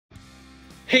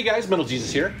Hey guys, Metal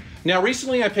Jesus here. Now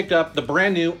recently I picked up the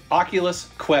brand new Oculus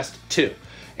Quest 2.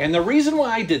 And the reason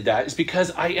why I did that is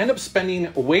because I end up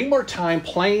spending way more time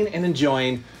playing and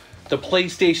enjoying the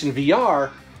PlayStation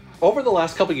VR over the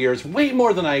last couple years, way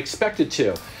more than I expected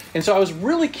to. And so I was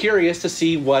really curious to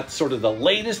see what sort of the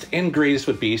latest and greatest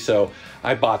would be, so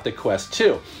I bought the Quest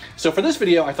 2. So for this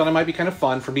video, I thought it might be kind of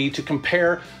fun for me to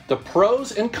compare the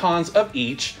pros and cons of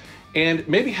each and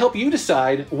maybe help you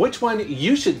decide which one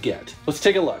you should get. Let's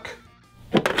take a look.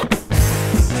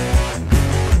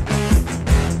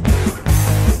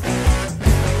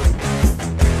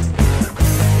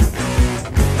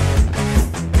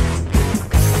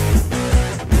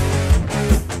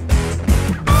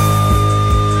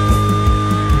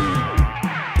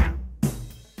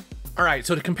 All right,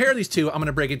 so to compare these two, I'm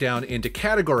gonna break it down into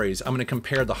categories. I'm gonna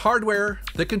compare the hardware,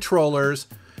 the controllers,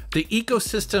 the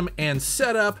ecosystem and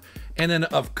setup, and then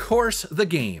of course the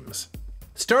games.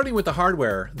 Starting with the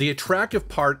hardware, the attractive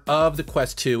part of the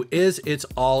Quest 2 is its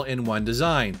all-in-one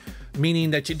design,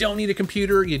 meaning that you don't need a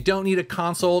computer, you don't need a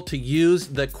console to use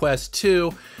the Quest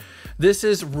 2. This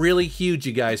is really huge,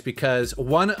 you guys, because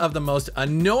one of the most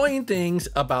annoying things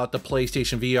about the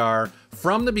PlayStation VR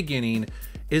from the beginning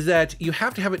is that you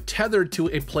have to have it tethered to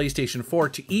a PlayStation 4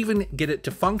 to even get it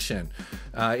to function.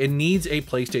 It needs a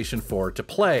PlayStation 4 to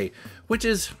play, which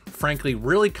is frankly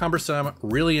really cumbersome,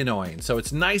 really annoying. So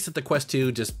it's nice that the Quest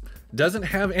 2 just doesn't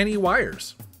have any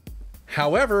wires.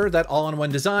 However, that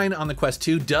all-in-one design on the Quest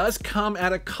 2 does come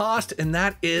at a cost, and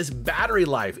that is battery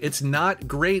life. It's not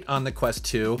great on the Quest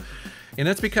 2. And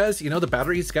that's because, you know, the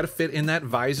battery's got to fit in that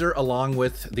visor along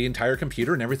with the entire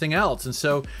computer and everything else. And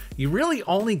so you really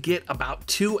only get about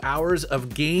 2 hours of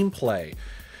gameplay.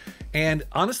 And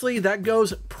honestly, that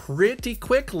goes pretty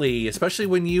quickly, especially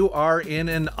when you are in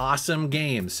an awesome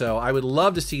game. So I would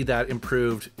love to see that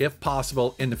improved, if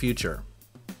possible, in the future.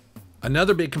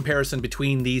 Another big comparison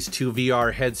between these two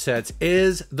VR headsets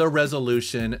is the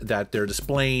resolution that they're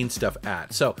displaying stuff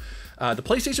at. So the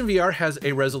PlayStation VR has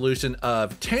a resolution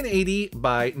of 1080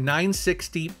 by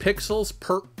 960 pixels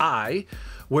per eye,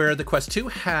 where the Quest 2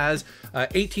 has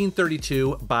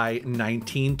 1832 by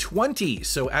 1920.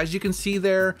 So as you can see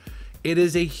there, it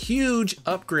is a huge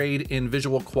upgrade in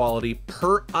visual quality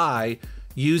per eye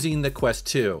using the Quest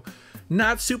 2.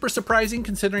 Not super surprising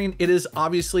considering it is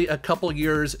obviously a couple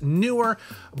years newer,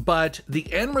 but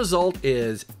the end result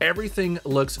is everything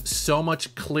looks so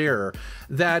much clearer.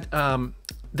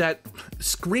 That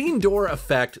screen door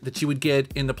effect that you would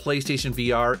get in the PlayStation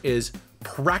VR is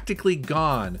practically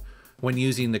gone when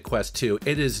using the Quest 2.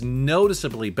 It is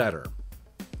noticeably better.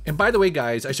 And by the way,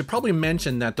 guys, I should probably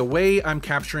mention that the way I'm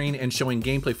capturing and showing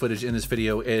gameplay footage in this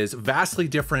video is vastly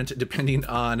different depending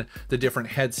on the different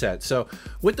headsets. So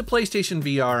with the PlayStation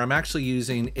VR, I'm actually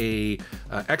using a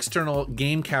external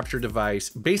game capture device,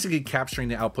 basically capturing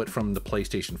the output from the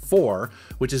PlayStation 4,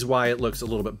 which is why it looks a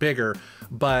little bit bigger.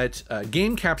 But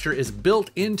game capture is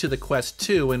built into the Quest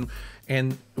 2,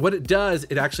 and what it does,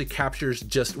 it actually captures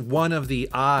just one of the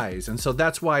eyes. And so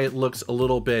that's why it looks a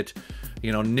little bit,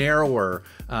 you know, narrower.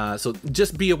 So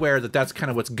just be aware that that's kind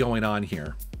of what's going on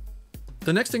here.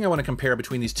 The next thing I want to compare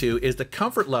between these two is the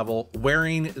comfort level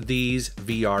wearing these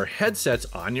VR headsets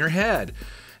on your head.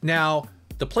 Now,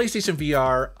 the PlayStation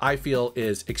VR, I feel,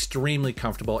 is extremely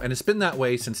comfortable, and it's been that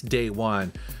way since day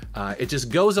one. It just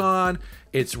goes on,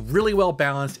 it's really well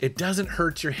balanced, it doesn't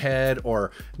hurt your head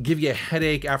or give you a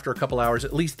headache after a couple hours.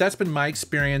 At least that's been my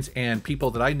experience and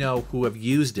people that I know who have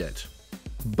used it.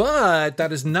 But that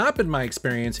has not been my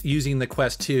experience using the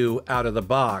Quest 2 out of the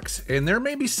box, and there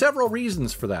may be several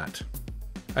reasons for that.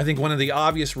 I think one of the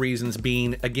obvious reasons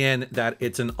being, again, that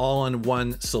it's an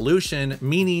all-in-one solution,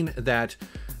 meaning that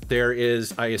there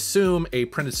is, I assume, a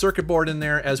printed circuit board in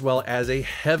there as well as a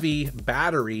heavy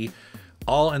battery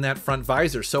all in that front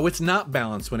visor. So it's not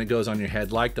balanced when it goes on your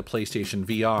head like the PlayStation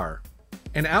VR.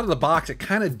 And out of the box, it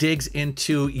kind of digs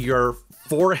into your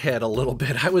forehead a little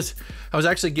bit. I was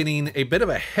actually getting a bit of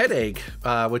a headache,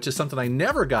 which is something I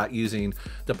never got using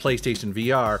the PlayStation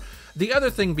VR. The other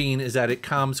thing being is that it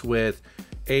comes with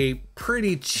a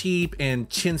pretty cheap and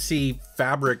chintzy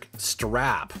fabric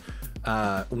strap.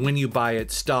 When you buy it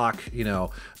stock, you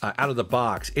know, out of the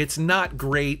box. It's not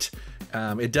great.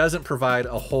 It doesn't provide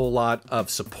a whole lot of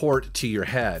support to your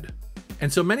head.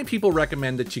 And so many people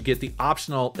recommend that you get the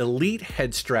optional Elite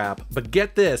head strap, but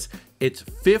get this, it's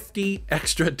 $50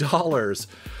 extra.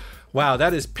 Wow,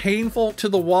 that is painful to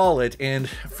the wallet and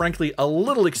frankly a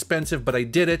little expensive, but I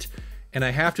did it, and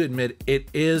I have to admit it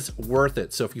is worth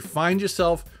it. So if you find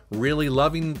yourself really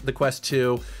loving the Quest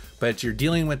 2, but you're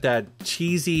dealing with that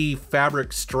cheesy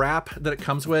fabric strap that it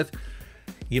comes with,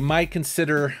 you might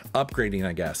consider upgrading,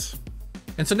 I guess.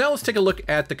 And so now let's take a look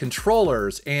at the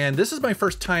controllers. And this is my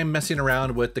first time messing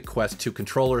around with the Quest 2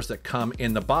 controllers that come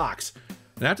in the box.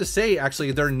 And I have to say,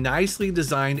 actually, they're nicely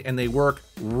designed and they work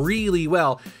really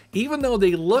well, even though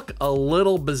they look a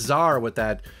little bizarre with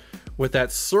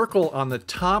that circle on the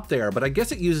top there. But I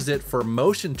guess it uses it for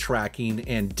motion tracking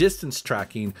and distance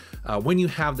tracking when you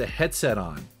have the headset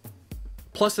on.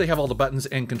 Plus they have all the buttons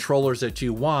and controllers that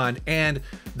you want, and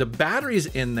the batteries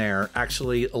in there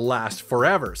actually last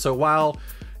forever. So while,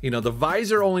 you know, the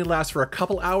visor only lasts for a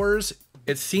couple hours,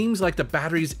 it seems like the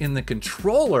batteries in the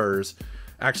controllers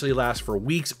actually last for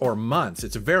weeks or months.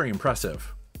 It's very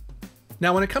impressive.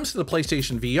 Now, when it comes to the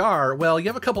PlayStation VR, well, you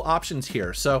have a couple options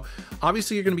here. So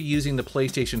obviously you're going to be using the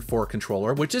PlayStation 4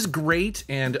 controller, which is great.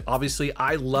 And obviously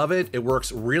I love it. It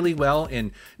works really well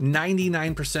in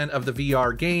 99% of the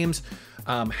VR games.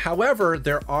 However,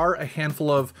 there are a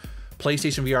handful of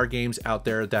PlayStation VR games out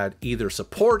there that either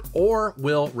support or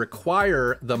will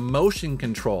require the motion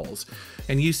controls.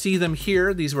 And you see them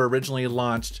here. These were originally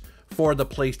launched for the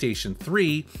PlayStation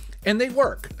 3 and they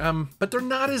work, but they're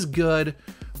not as good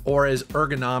or as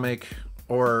ergonomic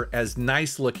or as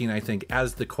nice looking, I think,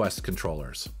 as the Quest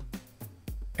controllers.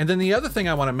 And then the other thing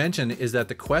I want to mention is that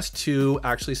the Quest 2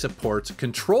 actually supports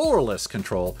controllerless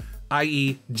control,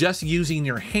 i.e. just using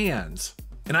your hands.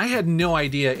 And I had no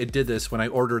idea it did this when I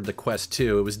ordered the Quest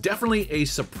 2. It was definitely a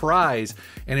surprise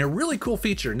and a really cool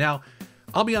feature. Now,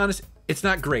 I'll be honest, it's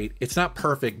not great, it's not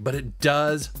perfect, but it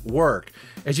does work.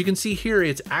 As you can see here,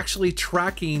 it's actually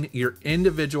tracking your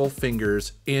individual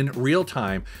fingers in real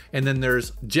time. And then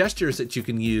there's gestures that you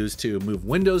can use to move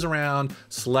windows around,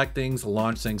 select things,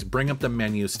 launch things, bring up the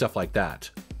menu, stuff like that.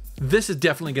 This is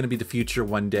definitely going to be the future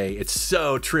one day. It's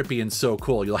so trippy and so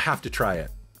cool. You'll have to try it.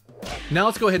 Now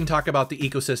let's go ahead and talk about the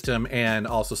ecosystem and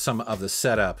also some of the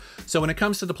setup. So when it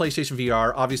comes to the PlayStation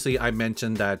VR, obviously I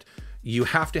mentioned that you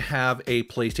have to have a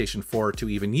PlayStation 4 to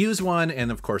even use one.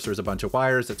 And of course there's a bunch of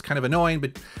wires. That's kind of annoying,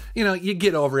 but you know, you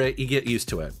get over it, you get used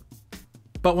to it.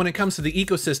 But when it comes to the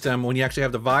ecosystem, when you actually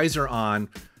have the visor on,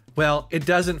 well, it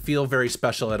doesn't feel very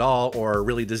special at all or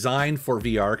really designed for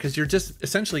VR because you're just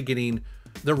essentially getting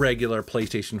the regular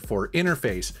PlayStation 4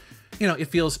 interface. You know, it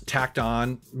feels tacked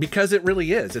on because it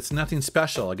really is. It's nothing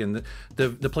special. Again, the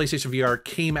PlayStation VR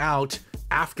came out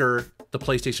after the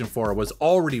PlayStation 4 was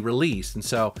already released. And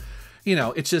so, you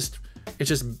know, it's just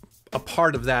a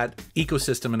part of that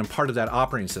ecosystem and a part of that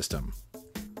operating system.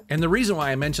 And the reason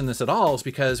why I mention this at all is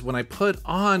because when I put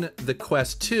on the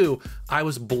Quest 2, I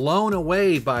was blown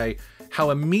away by how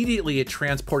immediately it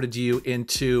transported you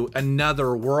into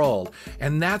another world.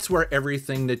 And that's where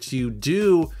everything that you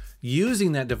do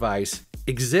using that device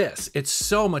exists. It's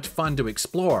so much fun to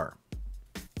explore.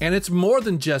 And it's more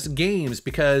than just games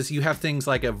because you have things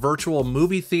like a virtual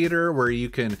movie theater where you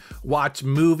can watch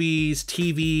movies,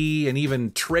 TV, and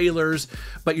even trailers,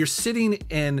 but you're sitting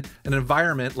in an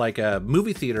environment like a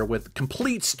movie theater with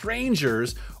complete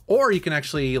strangers, or you can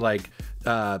actually like,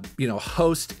 you know,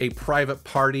 host a private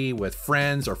party with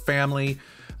friends or family.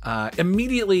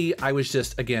 Immediately, I was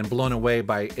just, again, blown away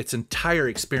by its entire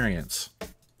experience.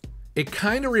 It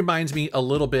kind of reminds me a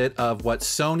little bit of what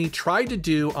Sony tried to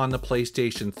do on the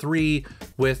PlayStation 3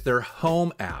 with their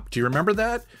Home app. Do you remember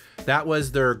that? That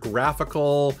was their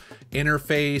graphical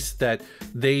interface that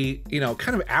they, you know,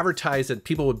 kind of advertised that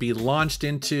people would be launched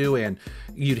into and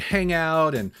you'd hang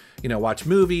out and, you know, watch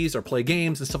movies or play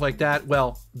games and stuff like that.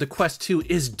 Well, the Quest 2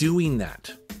 is doing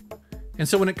that. And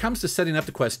so when it comes to setting up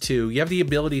the Quest 2, you have the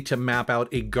ability to map out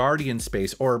a guardian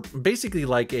space, or basically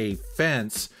like a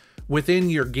fence within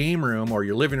your game room or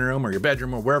your living room or your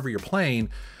bedroom or wherever you're playing,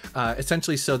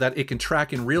 essentially so that it can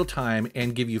track in real time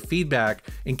and give you feedback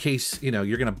in case, you know,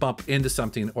 you're gonna bump into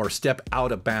something or step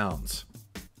out of bounds.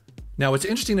 Now, what's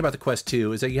interesting about the Quest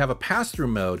 2 is that you have a pass-through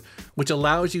mode, which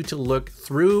allows you to look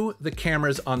through the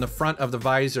cameras on the front of the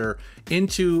visor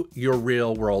into your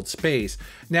real world space.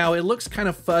 Now, it looks kind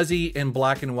of fuzzy in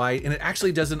black and white, and it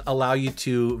actually doesn't allow you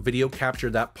to video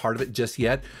capture that part of it just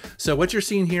yet. So what you're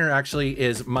seeing here actually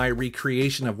is my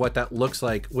recreation of what that looks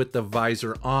like with the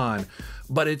visor on,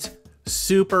 but it's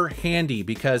super handy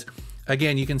because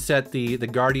again, you can set the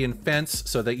guardian fence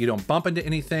so that you don't bump into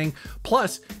anything.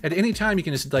 Plus, at any time, you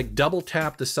can just like double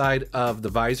tap the side of the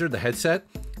visor, the headset,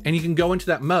 and you can go into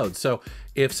that mode. So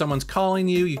if someone's calling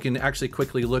you, you can actually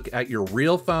quickly look at your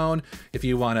real phone. If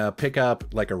you want to pick up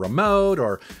like a remote,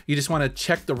 or you just want to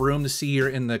check the room to see you're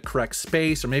in the correct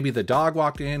space, or maybe the dog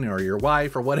walked in or your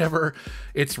wife or whatever,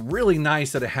 it's really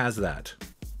nice that it has that.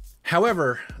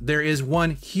 However, there is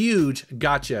one huge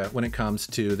gotcha when it comes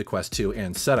to the Quest 2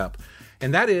 and setup,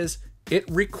 and that is it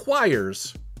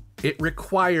requires a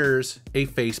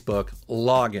Facebook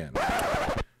login.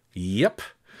 Yep.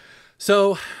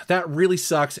 So that really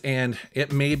sucks, and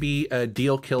it may be a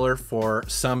deal killer for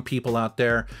some people out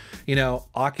there. You know,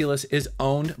 Oculus is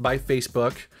owned by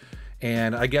Facebook,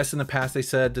 and I guess in the past they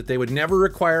said that they would never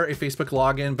require a Facebook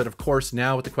login, but of course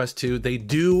now with the Quest 2, they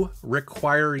do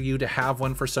require you to have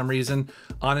one for some reason.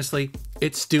 Honestly,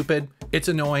 it's stupid. It's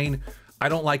annoying. I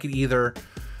don't like it either.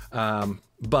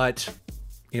 But,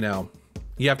 you know,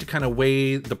 you have to kind of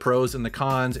weigh the pros and the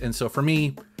cons, and so for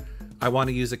me, I want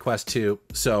to use the Quest 2,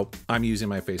 so I'm using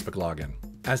my Facebook login.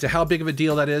 As to how big of a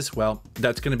deal that is, well,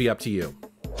 that's going to be up to you.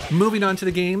 Moving on to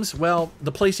the games, well,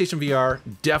 the PlayStation VR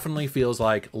definitely feels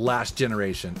like last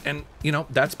generation. And, you know,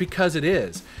 that's because it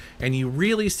is. And you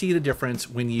really see the difference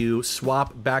when you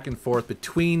swap back and forth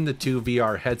between the two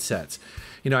VR headsets.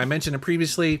 You know, I mentioned it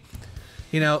previously,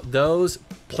 you know, those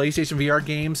PlayStation VR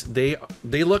games, they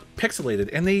look pixelated,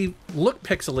 and they look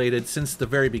pixelated since the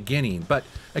very beginning. But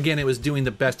again, it was doing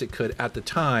the best it could at the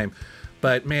time.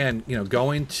 But man, you know,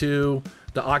 going to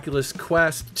the Oculus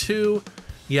Quest 2,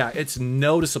 yeah, it's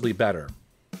noticeably better.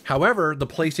 However, the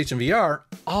PlayStation VR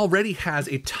already has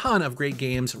a ton of great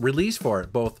games released for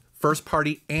it, both first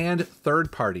party and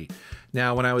third party.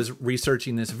 Now, when I was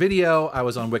researching this video, I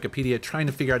was on Wikipedia trying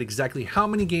to figure out exactly how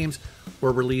many games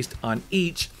were released on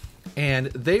each, and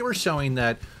they were showing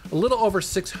that a little over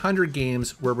 600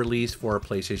 games were released for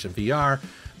PlayStation VR,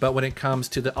 but when it comes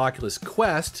to the Oculus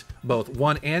Quest, both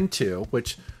 1 and 2,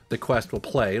 which the Quest will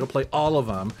play, it'll play all of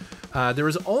them, there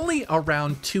was only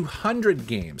around 200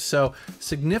 games, so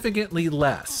significantly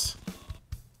less.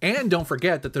 And don't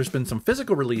forget that there's been some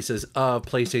physical releases of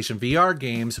PlayStation VR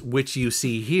games, which you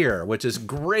see here, which is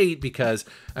great because,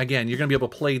 again, you're going to be able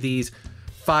to play these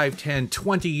 5, 10,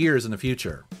 20 years in the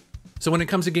future. So when it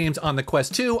comes to games on the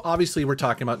Quest 2, obviously we're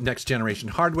talking about next generation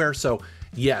hardware. So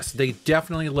yes, they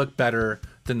definitely look better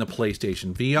than the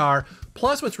PlayStation VR.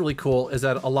 Plus, what's really cool is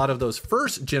that a lot of those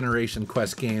first generation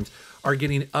Quest games are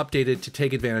getting updated to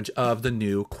take advantage of the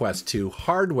new Quest 2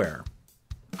 hardware.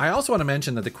 I also want to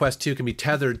mention that the Quest 2 can be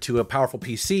tethered to a powerful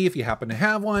PC if you happen to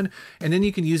have one, and then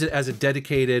you can use it as a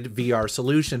dedicated VR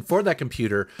solution for that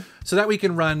computer, so that we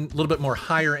can run a little bit more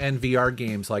higher end VR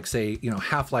games like, say, you know,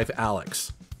 Half-Life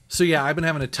Alyx. So yeah, I've been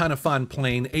having a ton of fun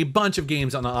playing a bunch of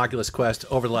games on the Oculus Quest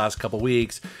over the last couple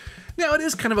weeks. Now, it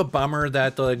is kind of a bummer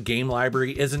that the game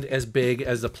library isn't as big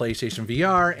as the PlayStation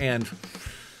VR, and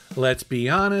let's be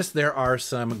honest, there are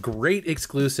some great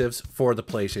exclusives for the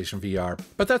PlayStation VR,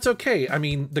 but that's okay. I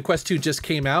mean, the Quest 2 just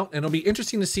came out, and it'll be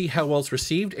interesting to see how well it's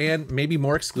received, and maybe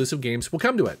more exclusive games will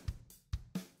come to it.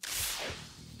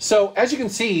 So, as you can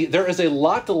see, there is a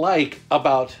lot to like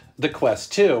about the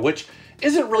Quest 2, which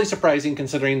isn't really surprising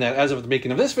considering that as of the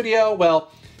making of this video,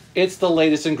 well, it's the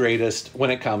latest and greatest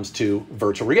when it comes to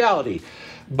virtual reality.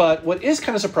 But what is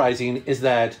kind of surprising is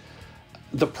that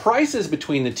the prices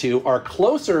between the two are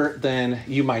closer than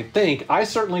you might think. I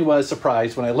certainly was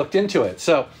surprised when I looked into it.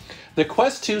 So the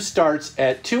Quest 2 starts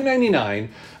at $299,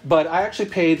 but I actually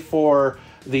paid for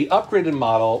the upgraded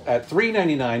model at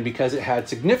 $399 because it had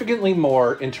significantly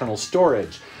more internal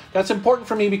storage. That's important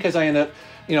for me because I end up,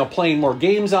 you know, playing more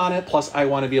games on it, plus I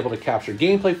want to be able to capture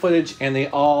gameplay footage, and they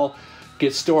all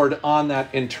get stored on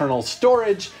that internal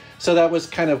storage, so that was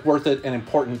kind of worth it and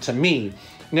important to me.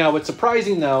 Now, what's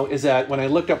surprising, though, is that when I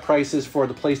looked up prices for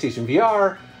the PlayStation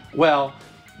VR, well,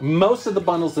 most of the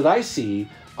bundles that I see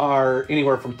are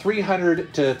anywhere from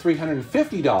 $300 to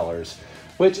 $350,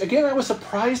 which, again, I was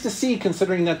surprised to see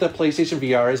considering that the PlayStation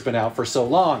VR has been out for so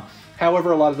long.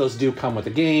 However, a lot of those do come with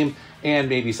a game and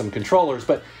maybe some controllers.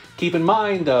 But keep in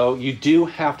mind, though, you do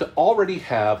have to already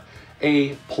have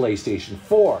a PlayStation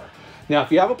 4. Now,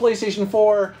 if you have a PlayStation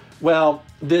 4, well,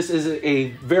 this is a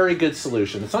very good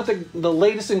solution. It's not the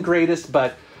latest and greatest,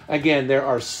 but again, there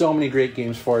are so many great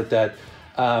games for it that,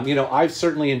 you know, I've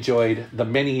certainly enjoyed the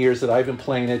many years that I've been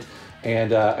playing it,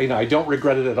 and, you know, I don't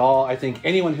regret it at all. I think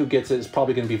anyone who gets it is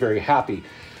probably going to be very happy.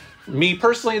 Me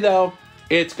personally, though,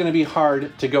 it's going to be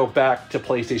hard to go back to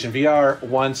PlayStation VR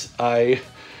once I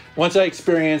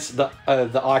experience the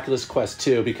Oculus Quest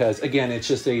 2, because, again, it's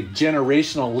just a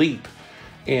generational leap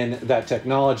in that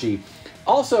technology.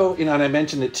 Also, you know, and I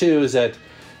mentioned it too, is that,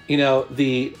 you know,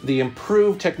 the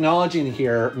improved technology in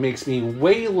here makes me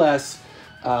way less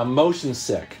motion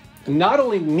sick. Not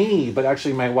only me, but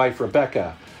actually my wife,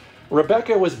 Rebecca.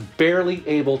 Rebecca was barely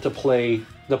able to play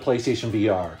the PlayStation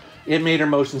VR. It made her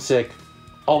motion sick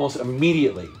almost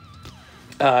immediately.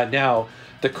 Now,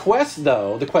 the Quest,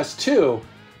 though, the Quest 2,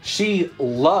 she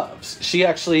loves. She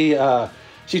actually,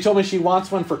 she told me she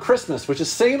wants one for Christmas, which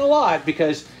is saying a lot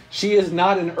because she is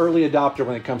not an early adopter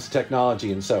when it comes to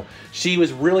technology. And so she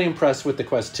was really impressed with the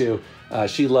Quest 2.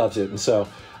 She loves it. And so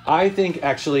I think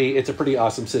actually it's a pretty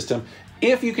awesome system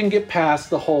if you can get past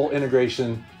the whole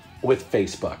integration with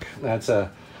Facebook. That's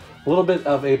a little bit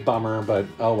of a bummer, but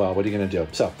oh well, what are you gonna do?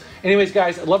 So anyways,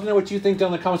 guys, I'd love to know what you think down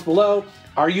in the comments below.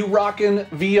 Are you rocking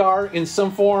VR in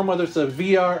some form, whether it's the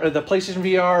VR or the PlayStation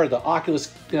VR or the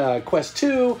Oculus Quest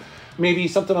 2, maybe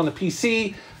something on the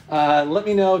PC? Let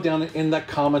me know down in the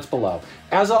comments below.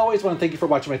 As always, I want to thank you for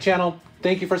watching my channel.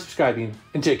 Thank you for subscribing,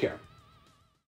 and take care.